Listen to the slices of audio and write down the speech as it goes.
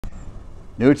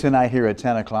New tonight here at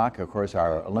 10 o'clock, of course,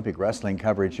 our Olympic wrestling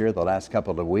coverage here the last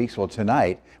couple of weeks. Well,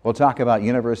 tonight we'll talk about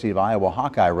University of Iowa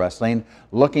Hawkeye Wrestling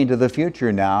looking to the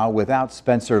future now without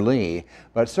Spencer Lee.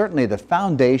 But certainly the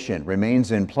foundation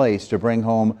remains in place to bring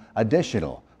home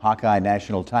additional Hawkeye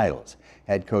national titles.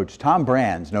 Head coach Tom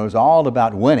Brands knows all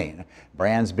about winning.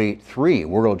 Brands beat 3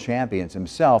 world champions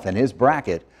himself in his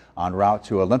bracket en route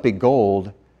to Olympic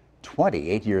gold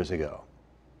 28 years ago.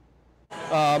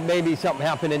 Maybe something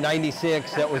happened in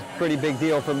 '96. That was a pretty big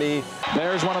deal for me.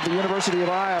 There's one of the University of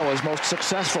Iowa's most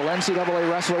successful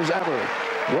NCAA wrestlers ever,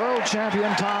 world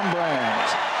champion Tom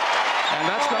Brands. And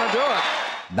that's going to do it.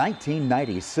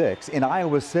 1996 in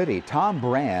Iowa City, Tom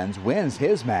Brands wins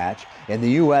his match in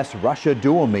the U.S.-Russia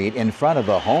dual meet in front of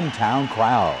the hometown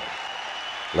crowd.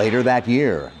 Later that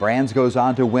year, Brands goes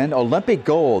on to win Olympic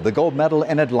gold, the gold medal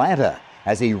in Atlanta,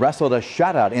 as he wrestled a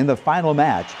shutout in the final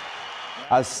match.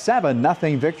 A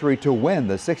 7-0 victory to win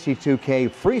the 62K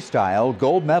freestyle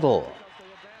gold medal.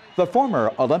 The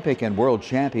former Olympic and world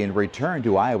champion returned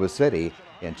to Iowa City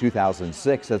in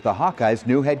 2006 as the Hawkeyes'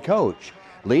 new head coach,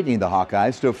 leading the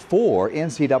Hawkeyes to 4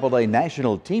 NCAA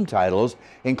national team titles,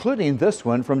 including this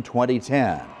one from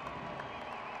 2010.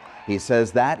 He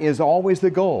says that is always the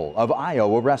goal of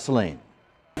Iowa wrestling.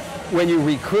 When you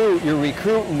recruit, you're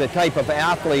recruiting the type of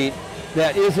athlete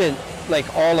that isn't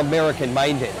like all-American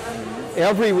minded.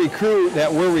 Every recruit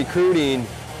that we're recruiting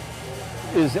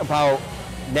is about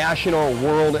national,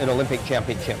 world, and Olympic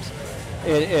championships.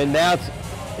 And that's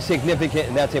significant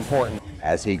and that's important.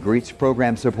 As he greets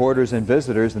program supporters and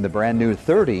visitors in the brand new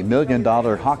 $30 million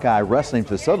Hawkeye wrestling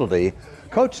facility,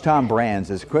 Coach Tom Brands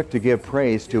is quick to give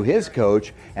praise to his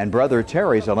coach and brother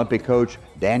Terry's Olympic coach,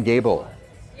 Dan Gable.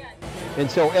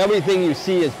 And so everything you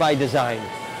see is by design.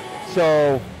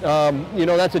 So,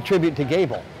 that's a tribute to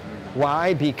Gable.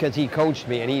 Why? Because he coached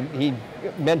me and he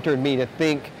mentored me to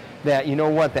think that, you know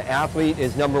what, the athlete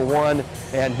is number one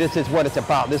and this is what it's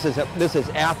about. This is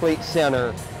athlete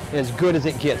center, as good as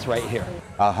it gets right here.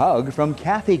 A hug from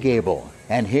Kathy Gable.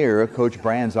 And here, Coach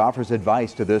Brands offers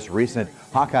advice to this recent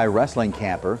Hawkeye wrestling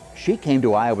camper. She came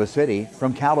to Iowa City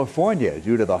from California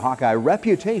due to the Hawkeye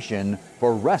reputation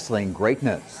for wrestling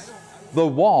greatness. The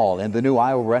wall in the new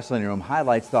Iowa wrestling room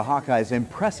highlights the Hawkeyes'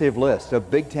 impressive list of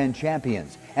Big Ten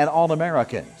champions and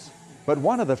All-Americans. But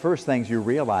one of the first things you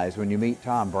realize when you meet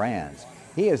Tom Brands,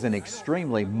 he is an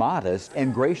extremely modest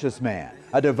and gracious man,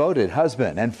 a devoted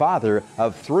husband and father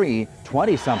of 3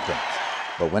 20-somethings.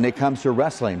 But when it comes to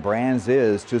wrestling, Brands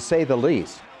is, to say the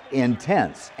least,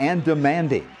 intense and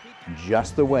demanding,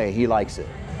 just the way he likes it.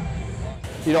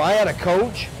 You know, I had a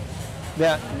coach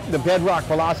that the bedrock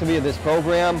philosophy of this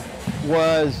program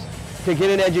was to get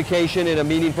an education and a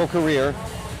meaningful career.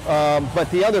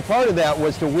 But the other part of that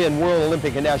was to win World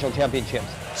Olympic and national championships.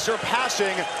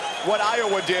 Surpassing what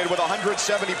Iowa did with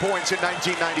 170 points in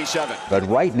 1997. But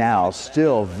right now,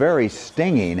 still very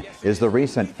stinging is the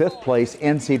recent 5th place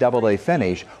NCAA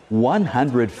finish,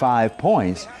 105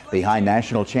 points behind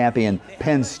national champion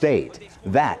Penn State.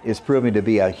 That is proving to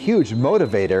be a huge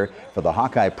motivator for the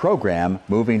Hawkeye program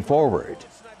moving forward.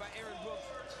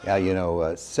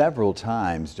 Yeah, several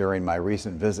times during my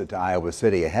recent visit to Iowa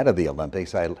City ahead of the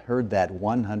Olympics, I heard that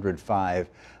 105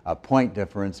 point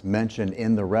difference mentioned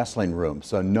in the wrestling room.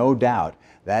 So no doubt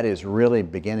that is really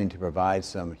beginning to provide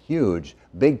some huge,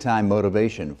 big-time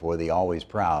motivation for the always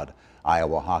proud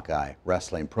Iowa Hawkeye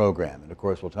wrestling program. And of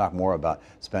course, we'll talk more about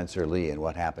Spencer Lee and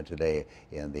what happened today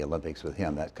in the Olympics with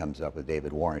him. That comes up with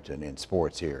David Warrington in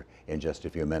sports here in just a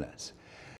few minutes.